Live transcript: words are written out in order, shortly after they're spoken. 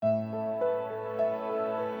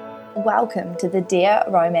Welcome to the Dear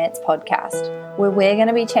Romance podcast, where we're going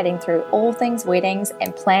to be chatting through all things weddings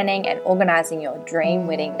and planning and organising your dream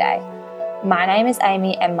wedding day. My name is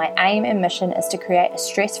Amy, and my aim and mission is to create a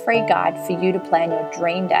stress-free guide for you to plan your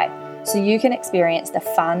dream day so you can experience the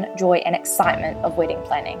fun, joy and excitement of wedding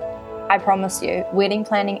planning. I promise you, wedding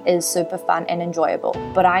planning is super fun and enjoyable,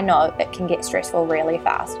 but I know it can get stressful really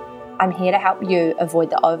fast. I'm here to help you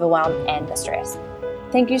avoid the overwhelm and the stress.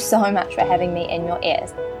 Thank you so much for having me in your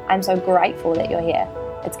ears. I'm so grateful that you're here.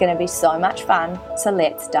 It's going to be so much fun, so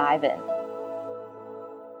let's dive in.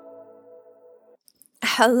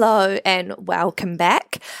 Hello and welcome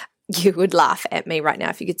back. You would laugh at me right now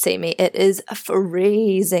if you could see me. It is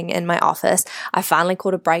freezing in my office. I finally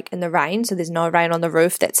caught a break in the rain, so there's no rain on the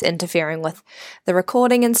roof that's interfering with the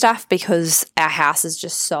recording and stuff because our house is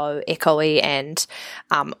just so echoey, and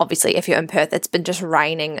obviously if you're in Perth, it's been just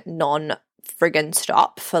raining non-friggin'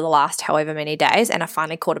 stop for the last however many days, and I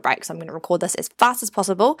finally caught a break, so I'm going to record this as fast as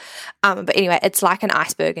possible. But anyway, it's like an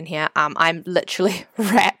iceberg in here. I'm literally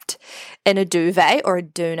wrapped in a duvet, or a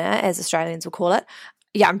doona as Australians will call it.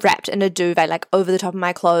 Yeah, I'm wrapped in a duvet, like over the top of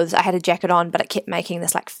my clothes. I had a jacket on, but it kept making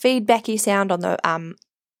this like feedbacky sound on the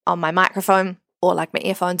on my microphone or like my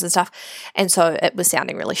earphones and stuff, and so it was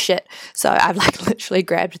sounding really shit. So I've like literally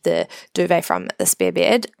grabbed the duvet from the spare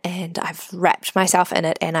bed and I've wrapped myself in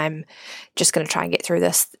it, and I'm just going to try and get through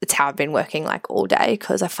this. It's how I've been working like all day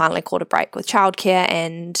because I finally caught a break with childcare,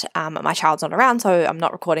 and my child's not around, so I'm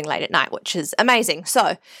not recording late at night, which is amazing.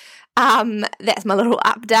 So that's my little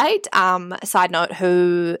update. Side note,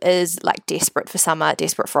 who is like desperate for summer,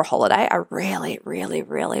 desperate for a holiday? I really, really,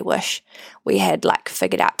 really wish we had like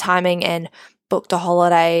figured out timing and booked a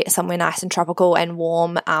holiday somewhere nice and tropical and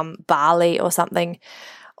warm, Bali or something,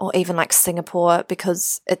 or even like Singapore,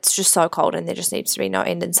 because it's just so cold and there just needs to be no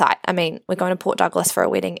end in sight. I mean, we're going to Port Douglas for a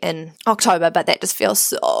wedding in October, but that just feels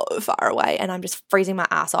so far away and I'm just freezing my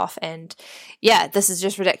ass off, and yeah, this is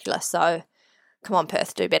just ridiculous. So come on,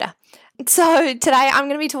 Perth, do better. So today I'm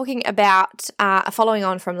going to be talking about following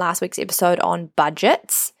on from last week's episode on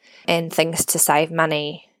budgets and things to save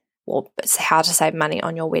money, or how to save money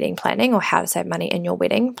on your wedding planning, or how to save money in your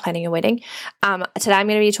wedding, planning your wedding. Today I'm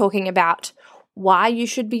going to be talking about why you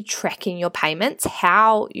should be tracking your payments,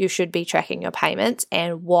 how you should be tracking your payments,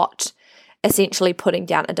 and what essentially putting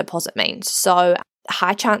down a deposit means. So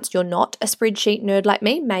high chance you're not a spreadsheet nerd like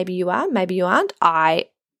me. Maybe you are, maybe you aren't. I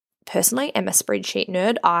personally am a spreadsheet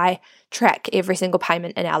nerd. I track every single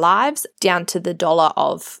payment in our lives down to the dollar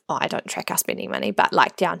of, I don't track our spending money, but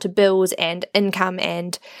like down to bills and income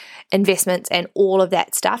and investments and all of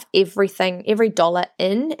that stuff. Everything, every dollar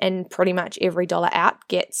in and pretty much every dollar out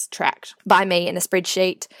gets tracked by me in a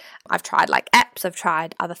spreadsheet. I've tried like apps, I've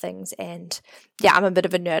tried other things, and yeah, I'm a bit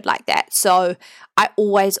of a nerd like that. So I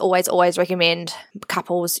always recommend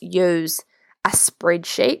couples use a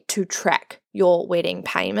spreadsheet to track your wedding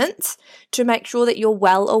payments, to make sure that you're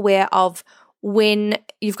well aware of when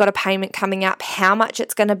you've got a payment coming up, how much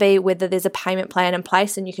it's going to be, whether there's a payment plan in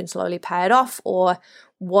place and you can slowly pay it off, or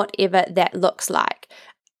whatever that looks like.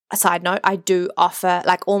 A side note, I do offer,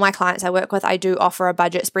 like all my clients I work with, I do offer a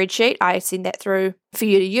budget spreadsheet. I send that through for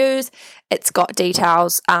you to use. It's got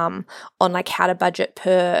details on like how to budget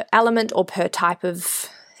per element or per type of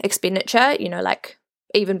expenditure, you know, like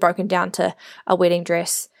even broken down to a wedding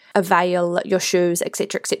dress, a veil, your shoes,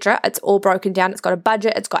 etc., etc. It's all broken down. It's got a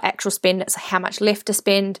budget. It's got actual spend. It's how much left to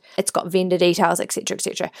spend. It's got vendor details, etc.,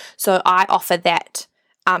 etc. So I offer that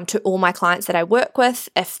to all my clients that I work with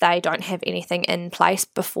if they don't have anything in place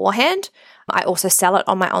beforehand. I also sell it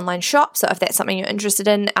on my online shop. So if that's something you're interested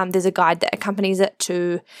in, there's a guide that accompanies it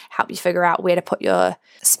to help you figure out where to put your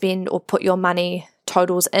spend or put your money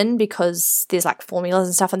totals in, because there's like formulas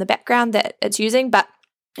and stuff in the background that it's using. But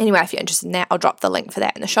anyway, if you're interested in that, I'll drop the link for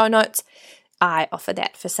that in the show notes. I offer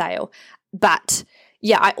that for sale. But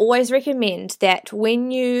yeah, I always recommend that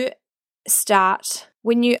when you sign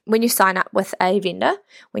up with a vendor,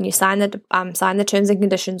 when you sign the terms and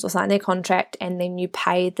conditions or sign their contract, and then you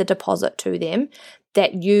pay the deposit to them,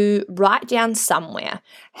 that you write down somewhere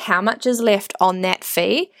how much is left on that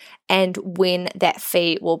fee and when that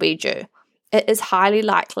fee will be due. It is highly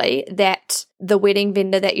likely that the wedding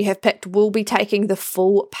vendor that you have picked will be taking the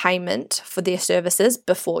full payment for their services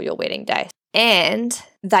before your wedding day. And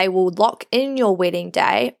they will lock in your wedding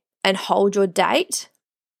day and hold your date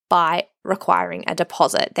by requiring a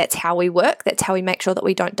deposit. That's how we work. That's how we make sure that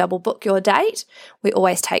we don't double book your date. We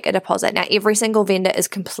always take a deposit. Now, every single vendor is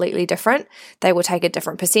completely different. They will take a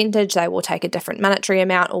different percentage. They will take a different monetary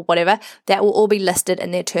amount or whatever. That will all be listed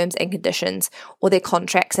in their terms and conditions or their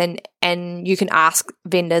contracts. And you can ask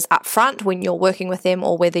vendors up front when you're working with them,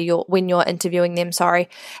 or when you're interviewing them,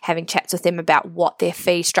 having chats with them about what their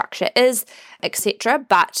fee structure is, etc.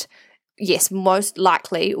 But yes, most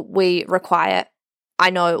likely I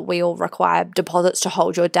know we all require deposits to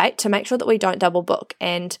hold your date to make sure that we don't double book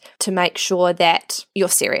and to make sure that you're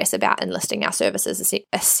serious about enlisting our services,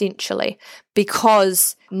 essentially,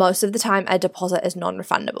 because most of the time a deposit is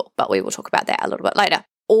non-refundable, but we will talk about that a little bit later.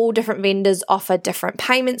 All different vendors offer different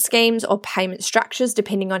payment schemes or payment structures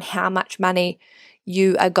depending on how much money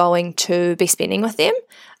you are going to be spending with them.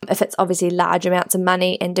 If it's obviously large amounts of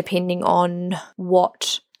money and depending on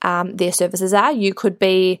what their services are, you could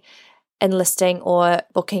be enlisting or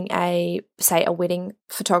booking a wedding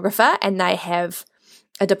photographer, and they have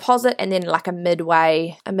a deposit and then like a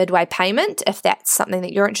midway payment if that's something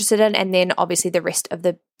that you're interested in, and then obviously the rest of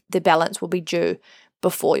the balance will be due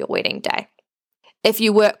before your wedding day. If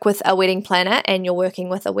you work with a wedding planner and you're working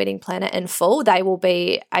with a wedding planner in full, they will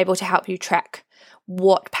be able to help you track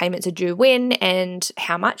what payments are due when and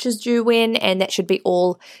how much is due when, and that should be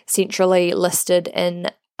all centrally listed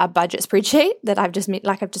in a budget spreadsheet that I've just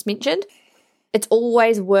mentioned. It's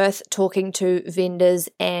always worth talking to vendors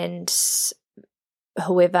and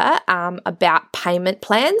whoever about payment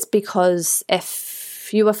plans, because if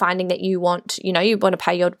you are finding that you want to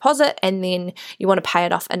pay your deposit and then you want to pay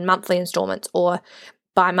it off in monthly installments or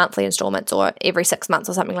bi-monthly installments or every 6 months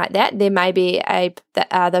or something like that, there may be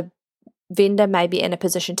the vendor may be in a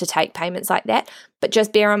position to take payments like that. But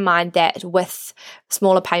just bear in mind that with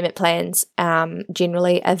smaller payment plans,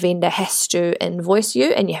 generally a vendor has to invoice you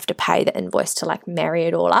and you have to pay the invoice to marry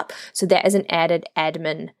it all up. So that is an added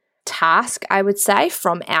admin task, I would say,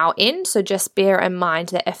 from our end. So just bear in mind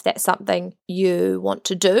that if that's something you want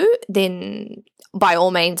to do, then by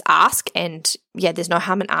all means ask. And yeah, there's no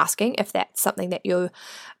harm in asking if that's something that you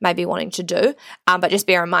may be wanting to do. But just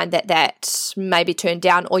bear in mind that may be turned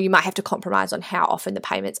down, or you might have to compromise on how often the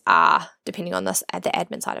payments are, depending on this at the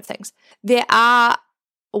admin side of things. There are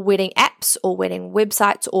wedding apps or wedding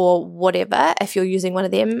websites or whatever, if you're using one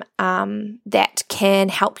of them, that can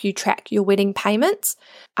help you track your wedding payments.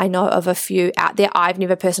 I know of a few out there. I've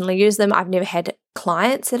never personally used them. I've never had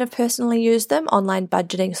clients that have personally used them, online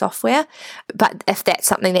budgeting software. But if that's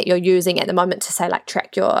something that you're using at the moment to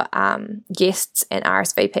track your guests and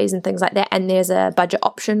RSVPs and things like that, and there's a budget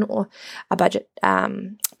option or a budget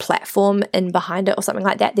platform in behind it or something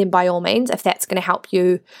like that, then by all means, if that's going to help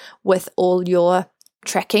you with all your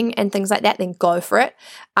tracking and things like that, then go for it.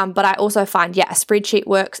 But I also find, a spreadsheet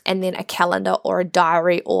works, and then a calendar or a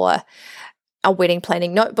diary or a wedding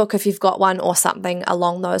planning notebook if you've got one or something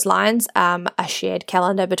along those lines. A shared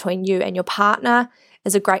calendar between you and your partner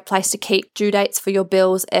is a great place to keep due dates for your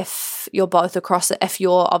bills if you're both across it. If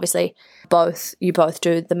you're obviously you both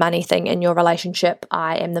do the money thing in your relationship.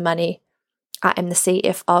 I am the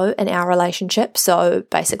CFO in our relationship. So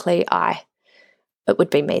basically it would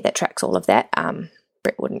be me that tracks all of that.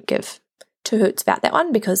 Brett wouldn't give two hoots about that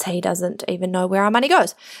one because he doesn't even know where our money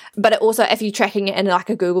goes. But it also, if you're tracking it in a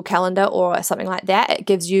Google Calendar or something like that, it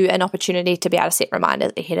gives you an opportunity to be able to set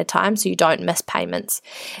reminders ahead of time so you don't miss payments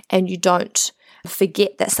and you don't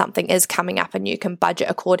forget that something is coming up, and you can budget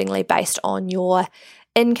accordingly based on your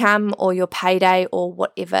income or your payday or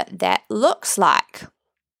whatever that looks like.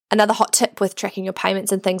 Another hot tip with tracking your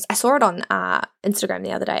payments and things, I saw it on Instagram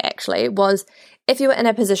the other day actually, was if you were in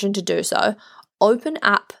a position to do so, open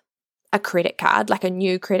up a credit card, a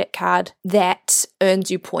new credit card that earns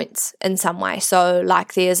you points in some way. So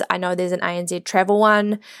I know there's an ANZ travel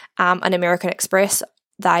one, an American Express.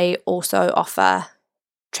 They also offer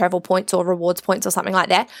travel points or rewards points or something like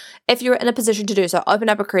that. If you're in a position to do so, open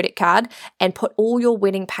up a credit card and put all your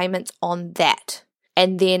wedding payments on that.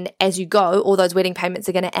 And then as you go, all those wedding payments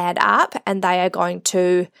are going to add up and they are going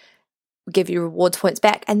to give you rewards points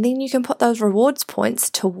back, and then you can put those rewards points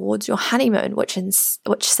towards your honeymoon, which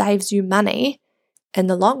saves you money in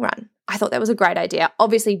the long run. I thought that was a great idea.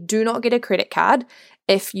 Obviously, do not get a credit card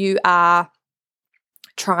if you are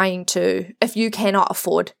if you cannot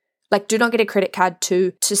afford, do not get a credit card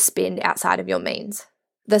to spend outside of your means.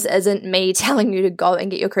 This isn't me telling you to go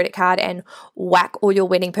and get your credit card and whack all your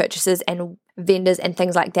wedding purchases and vendors and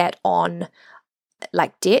things like that on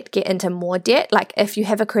debt, get into more debt. Like if you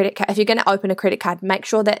have a credit card, if you're going to open a credit card, make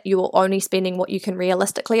sure that you're only spending what you can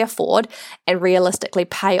realistically afford and realistically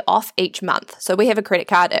pay off each month. So we have a credit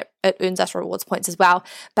card, it earns us rewards points as well,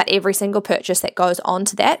 but every single purchase that goes on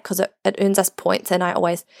to that, because it earns us points, and I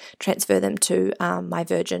always transfer them to my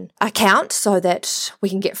Virgin account so that we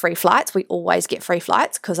can get free flights. We always get free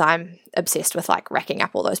flights because I'm obsessed with like racking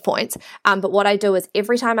up all those points. But what I do is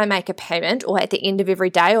every time I make a payment, or at the end of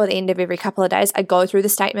every day or the end of every couple of days, I go through the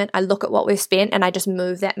statement, I look at what we've spent, and I just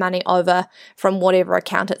move that money over from whatever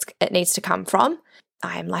account it needs to come from.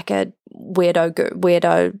 I am like a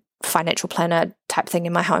weirdo financial planner type thing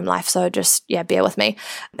in my home life, so just bear with me.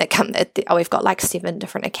 We've got like 7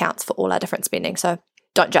 different accounts for all our different spending, so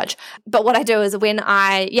don't judge. But what I do is when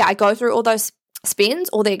I go through all those spends,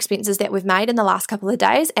 all the expenses that we've made in the last couple of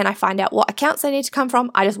days, and I find out what accounts they need to come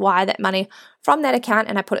from. I just wire that money from that account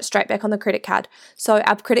and I put it straight back on the credit card. So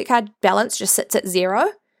our credit card balance just sits at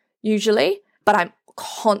 0 usually, but I'm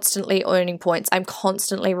constantly earning points. I'm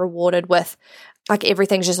constantly rewarded with, like,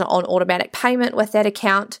 everything's just on automatic payment with that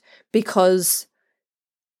account because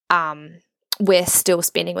we're still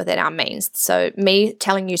spending within our means. So me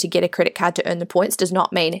telling you to get a credit card to earn the points does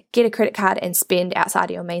not mean get a credit card and spend outside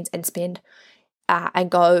of your means and spend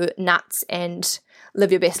and go nuts and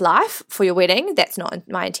live your best life for your wedding. That's not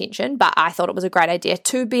my intention, but I thought it was a great idea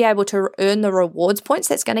to be able to earn the rewards points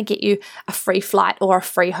that's going to get you a free flight or a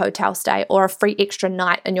free hotel stay or a free extra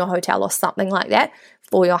night in your hotel or something like that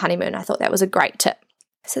for your honeymoon. I thought that was a great tip.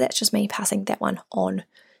 So that's just me passing that one on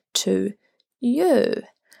to you.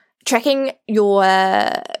 Tracking your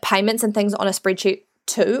payments and things on a spreadsheet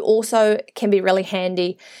too also can be really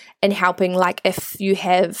handy in helping, like if you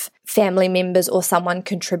have family members or someone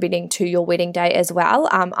contributing to your wedding day as well.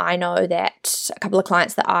 I know that a couple of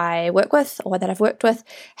clients that I work with or that I've worked with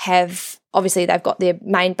have, obviously they've got their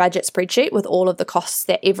main budget spreadsheet with all of the costs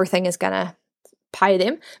that everything is going to pay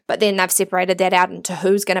them, but then they've separated that out into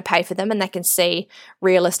who's going to pay for them, and they can see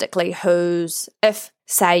realistically if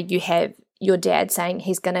say you have your dad saying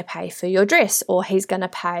he's going to pay for your dress or he's going to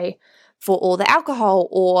pay for all the alcohol,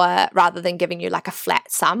 or rather than giving you like a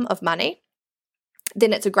flat sum of money,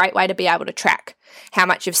 then it's a great way to be able to track how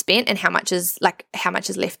much you've spent and how much is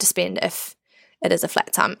left to spend if it is a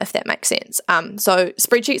flat sum, if that makes sense. So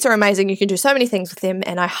spreadsheets are amazing. You can do so many things with them,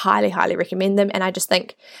 and I highly, highly recommend them. And I just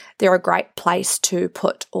think they're a great place to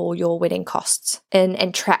put all your wedding costs in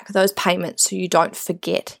and track those payments so you don't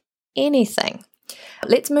forget anything.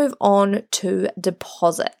 Let's move on to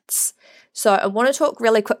deposits. So I want to talk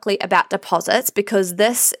really quickly about deposits because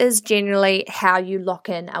this is generally how you lock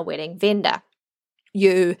in a wedding vendor.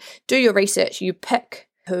 You do your research, you pick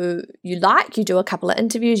who you like, you do a couple of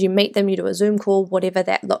interviews, you meet them, you do a Zoom call, whatever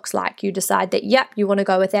that looks like. You decide that, yep, you want to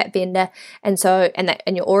go with that vendor, and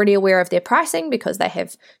you're already aware of their pricing because they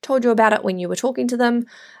have told you about it when you were talking to them.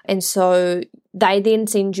 And so they then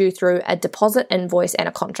send you through a deposit invoice and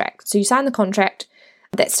a contract. So you sign the contract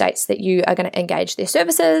that states that you are going to engage their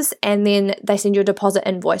services, and then they send you a deposit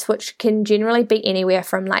invoice, which can generally be anywhere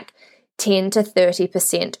from like 10 to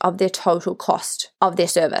 30% of their total cost of their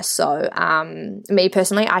service. So me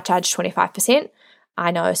personally, I charge 25%.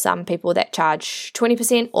 I know some people that charge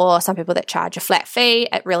 20% or some people that charge a flat fee.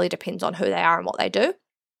 It really depends on who they are and what they do.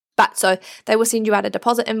 But so they will send you out a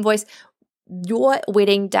deposit invoice. Your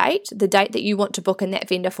wedding date, the date that you want to book in that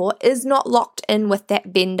vendor for, is not locked in with that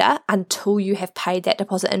vendor until you have paid that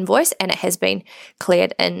deposit invoice and it has been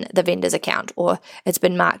cleared in the vendor's account, or it's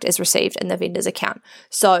been marked as received in the vendor's account.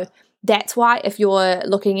 So that's why if you're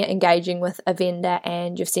looking at engaging with a vendor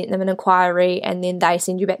and you've sent them an inquiry and then they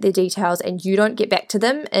send you back their details and you don't get back to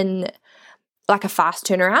them in like a fast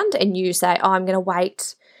turnaround, and you say, oh, I'm going to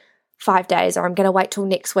wait 5 days, or I'm going to wait till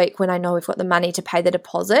next week when I know we've got the money to pay the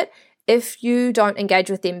deposit. If you don't engage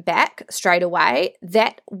with them back straight away,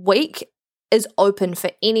 that week is open for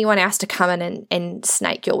anyone else to come in and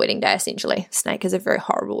snake your wedding day, essentially. Snake is a very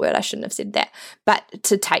horrible word. I shouldn't have said that. But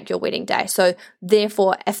to take your wedding day. So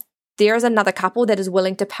therefore, if there is another couple that is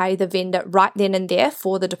willing to pay the vendor right then and there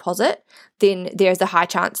for the deposit, then there's a high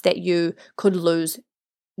chance that you could lose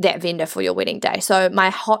that vendor for your wedding day. So my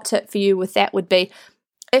hot tip for you with that would be,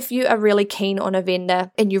 if you are really keen on a vendor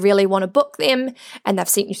and you really want to book them and they've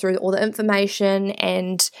sent you through all the information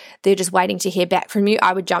and they're just waiting to hear back from you,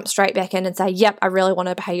 I would jump straight back in and say, yep, I really want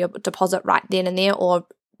to pay your deposit right then and there, or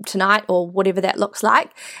tonight, or whatever that looks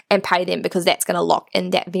like, and pay them, because that's going to lock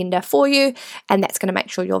in that vendor for you, and that's going to make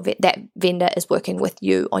sure that vendor is working with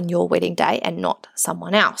you on your wedding day and not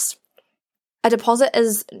someone else. A deposit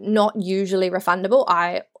is not usually refundable.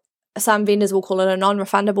 I Some vendors will call it a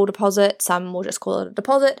non-refundable deposit. Some will just call it a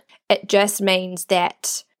deposit. It just means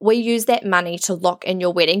that we use that money to lock in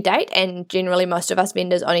your wedding date, and generally most of us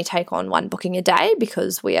vendors only take on one booking a day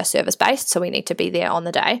because we are service-based, so we need to be there on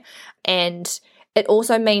the day. And it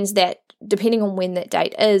also means that depending on when that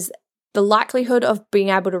date is, the likelihood of being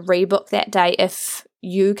able to rebook that day if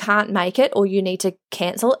you can't make it or you need to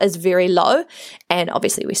cancel is very low. And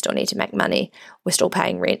obviously we still need to make money. We're still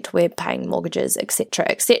paying rent, we're paying mortgages, etc.,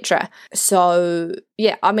 etc. So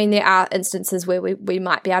yeah, I mean, there are instances where we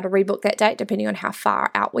might be able to rebook that date depending on how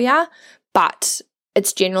far out we are, but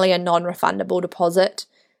it's generally a non-refundable deposit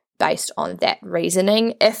based on that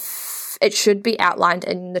reasoning. If it should be outlined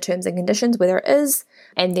in the terms and conditions whether it is,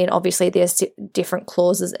 and then obviously there's different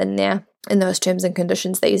clauses in there in those terms and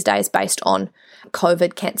conditions these days based on COVID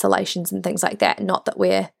cancellations and things like that. Not that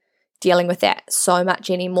we're dealing with that so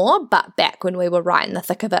much anymore, but back when we were right in the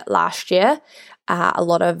thick of it last year, a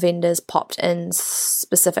lot of vendors popped in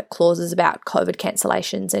specific clauses about COVID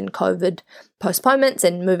cancellations and COVID postponements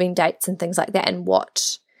and moving dates and things like that, and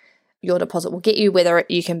what your deposit will get you, whether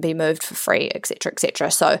you can be moved for free, etc.,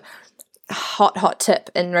 etc. So hot tip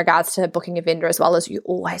in regards to booking a vendor as well, as you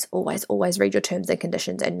always read your terms and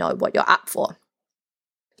conditions and know what you're up for.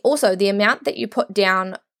 Also, the amount that you put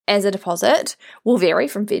down as a deposit will vary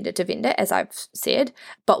from vendor to vendor, as I've said,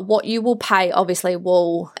 but what you will pay obviously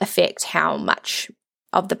will affect how much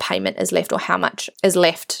of the payment is left or how much is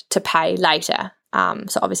left to pay later.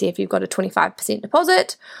 So obviously if you've got a 25%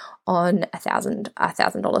 deposit on a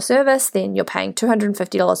 $1,000 service, then you're paying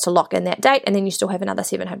 $250 to lock in that date, and then you still have another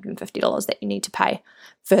 $750 that you need to pay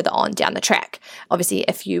further on down the track. Obviously,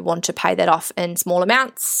 if you want to pay that off in small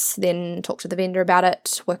amounts, then talk to the vendor about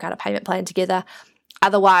it, work out a payment plan together.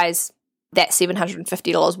 Otherwise, that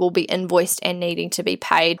 $750 will be invoiced and needing to be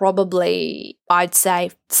paid probably, I'd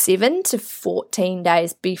say, 7 to 14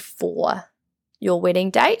 days before your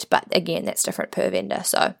wedding date, but again, that's different per vendor.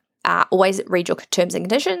 So always read your terms and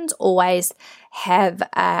conditions, always have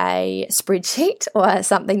a spreadsheet or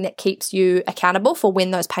something that keeps you accountable for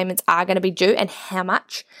when those payments are going to be due and how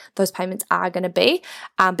much those payments are going to be,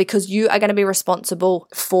 because you are going to be responsible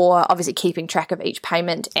for obviously keeping track of each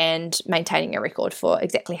payment and maintaining a record for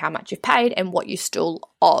exactly how much you've paid and what you still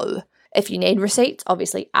owe. If you need receipts,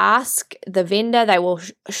 obviously ask the vendor. They will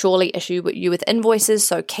surely issue you with invoices,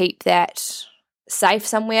 so keep that safe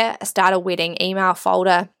somewhere. Start a wedding email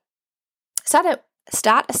folder.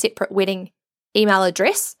 Start a separate wedding email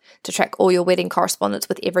address to track all your wedding correspondence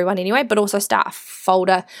with everyone anyway, but also start a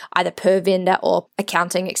folder either per vendor or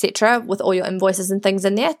accounting, etc., with all your invoices and things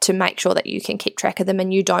in there to make sure that you can keep track of them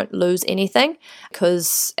and you don't lose anything.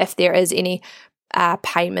 Because if there is any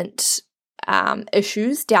payment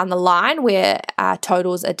issues down the line where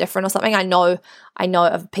totals are different or something, I know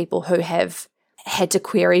of people who have had to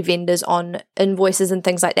query vendors on invoices and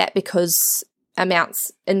things like that because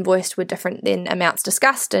amounts invoiced were different than amounts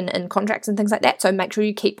discussed in contracts and things like that. So make sure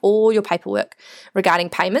you keep all your paperwork regarding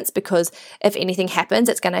payments, because if anything happens,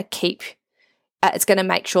 it's going to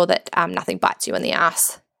make sure that nothing bites you in the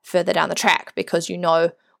ass further down the track, because you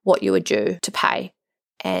know what you were due to pay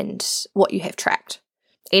and what you have tracked.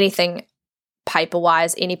 Anything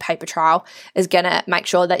paper-wise, any paper trail is going to make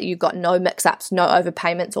sure that you've got no mix-ups, no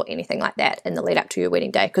overpayments or anything like that in the lead up to your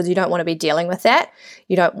wedding day, because you don't want to be dealing with that.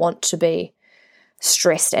 You don't want to be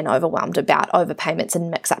stressed and overwhelmed about overpayments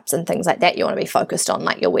and mix-ups and things like that. You want to be focused on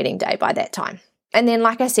like your wedding day by that time. And then,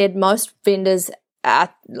 like I said, most vendors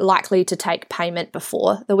are likely to take payment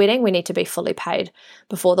before the wedding. We need to be fully paid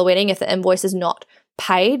before the wedding. If the invoice is not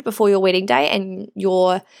paid before your wedding day and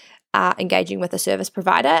you're engaging with a service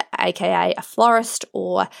provider, aka a florist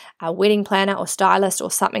or a wedding planner or stylist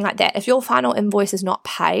or something like that, if your final invoice is not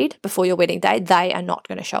paid before your wedding day, they are not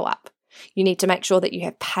going to show up. You need to make sure that you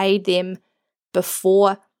have paid them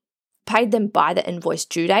by the invoice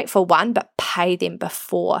due date for one, but pay them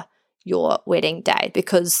before your wedding day,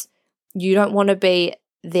 because you don't want to be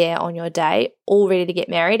there on your day all ready to get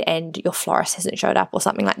married and your florist hasn't showed up or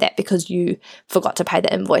something like that because you forgot to pay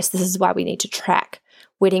the invoice. This is why we need to track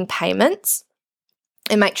wedding payments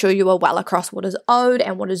and make sure you are well across what is owed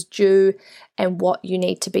and what is due and what you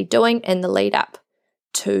need to be doing in the lead up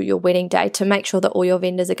to your wedding day, to make sure that all your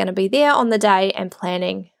vendors are going to be there on the day and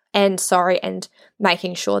planning and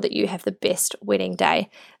making sure that you have the best wedding day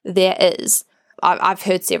there is. I've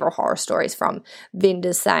heard several horror stories from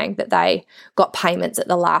vendors saying that they got payments at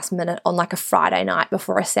the last minute on like a Friday night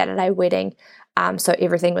before a Saturday wedding. So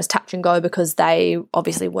everything was touch and go because they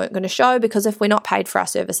obviously weren't going to show, because if we're not paid for our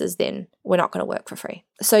services, then we're not going to work for free.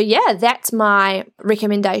 So yeah, that's my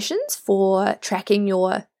recommendations for tracking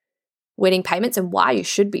your wedding payments and why you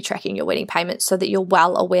should be tracking your wedding payments so that you're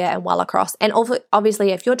well aware and well across. And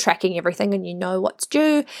obviously, if you're tracking everything and you know what's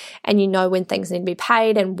due and you know when things need to be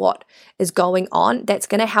paid and what is going on, that's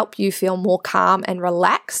going to help you feel more calm and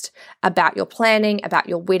relaxed about your planning, about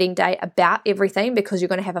your wedding day, about everything, because you're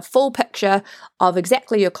going to have a full picture of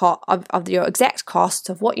exactly of your exact costs,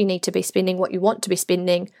 of what you need to be spending, what you want to be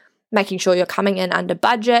spending, making sure you're coming in under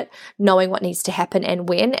budget, knowing what needs to happen and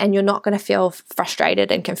when, and you're not going to feel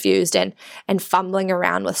frustrated and confused and fumbling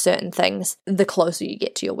around with certain things the closer you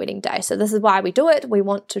get to your wedding day. So this is why we do it. We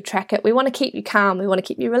want to track it. We want to keep you calm. We want to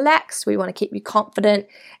keep you relaxed. We want to keep you confident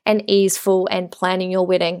and easeful and planning your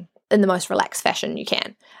wedding in the most relaxed fashion you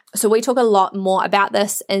can. So we talk a lot more about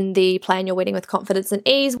this in the Plan Your Wedding with Confidence and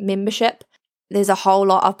Ease membership. There's a whole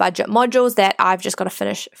lot of budget modules that I've just got to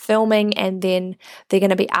finish filming, and then they're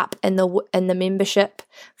going to be up in the membership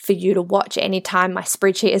for you to watch anytime. My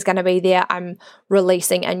spreadsheet is going to be there. I'm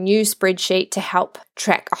releasing a new spreadsheet to help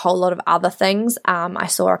track a whole lot of other things. I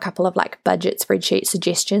saw a couple of budget spreadsheet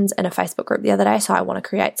suggestions in a Facebook group the other day, so I want to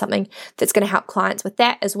create something that's going to help clients with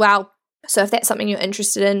that as well. So if that's something you're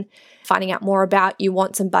interested in finding out more about, you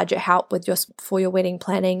want some budget help for your wedding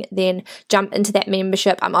planning, then jump into that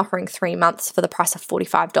membership. I'm offering 3 months for the price of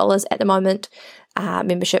 $45 at the moment.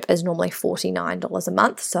 Membership is normally $49 a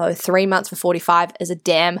month, so 3 months for $45 is a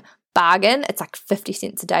damn bargain. It's like 50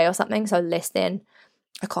 cents a day or something, so less than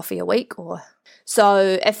a coffee a week.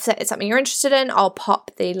 So if it's something you're interested in, I'll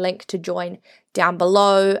pop the link to join down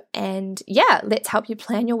below. And yeah, let's help you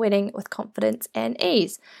plan your wedding with confidence and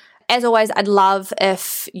ease. As always, I'd love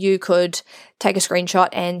if you could take a screenshot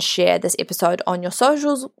and share this episode on your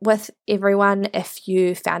socials with everyone if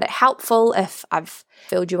you found it helpful, if I've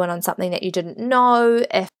filled you in on something that you didn't know,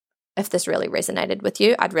 if this really resonated with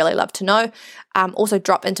you. I'd really love to know. Also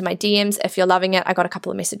drop into my DMs if you're loving it. I got a couple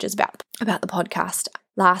of messages about the podcast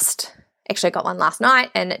actually I got one last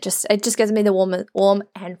night, and it just gives me the warm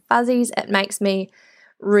and fuzzies. It makes me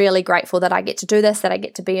really grateful that I get to do this, that I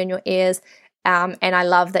get to be in your ears. And I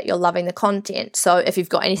love that you're loving the content. So if you've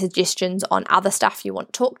got any suggestions on other stuff you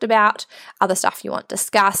want talked about, other stuff you want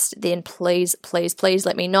discussed, then please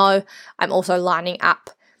let me know. I'm also lining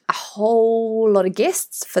up a whole lot of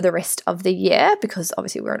guests for the rest of the year, because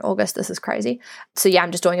obviously we're in August. This is crazy. So yeah,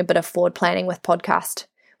 I'm just doing a bit of forward planning with the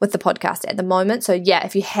podcast at the moment. So yeah,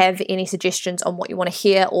 if you have any suggestions on what you want to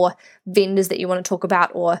hear or vendors that you want to talk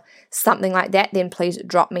about or something like that, then please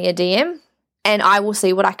drop me a DM. And I will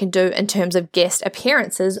see what I can do in terms of guest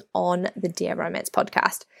appearances on the Dear Romance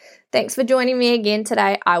podcast. Thanks for joining me again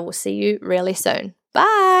today. I will see you really soon.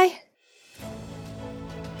 Bye.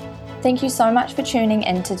 Thank you so much for tuning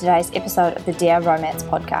in to today's episode of the Dear Romance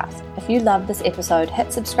podcast. If you love this episode,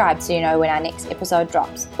 hit subscribe so you know when our next episode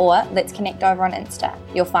drops. Or let's connect over on Insta.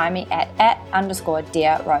 You'll find me at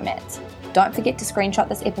 @_Dear Romance. Don't forget to screenshot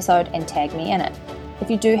this episode and tag me in it.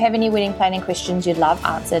 If you do have any wedding planning questions you'd love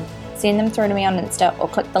answered, send them through to me on Insta or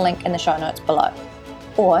click the link in the show notes below.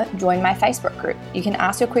 Or join my Facebook group. You can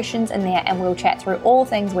ask your questions in there and we'll chat through all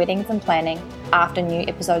things weddings and planning after new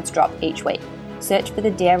episodes drop each week. Search for the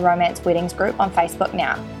Dear Romance Weddings group on Facebook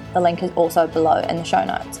now. The link is also below in the show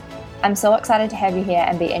notes. I'm so excited to have you here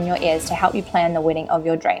and be in your ears to help you plan the wedding of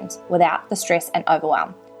your dreams without the stress and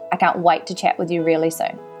overwhelm. I can't wait to chat with you really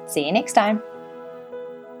soon. See you next time.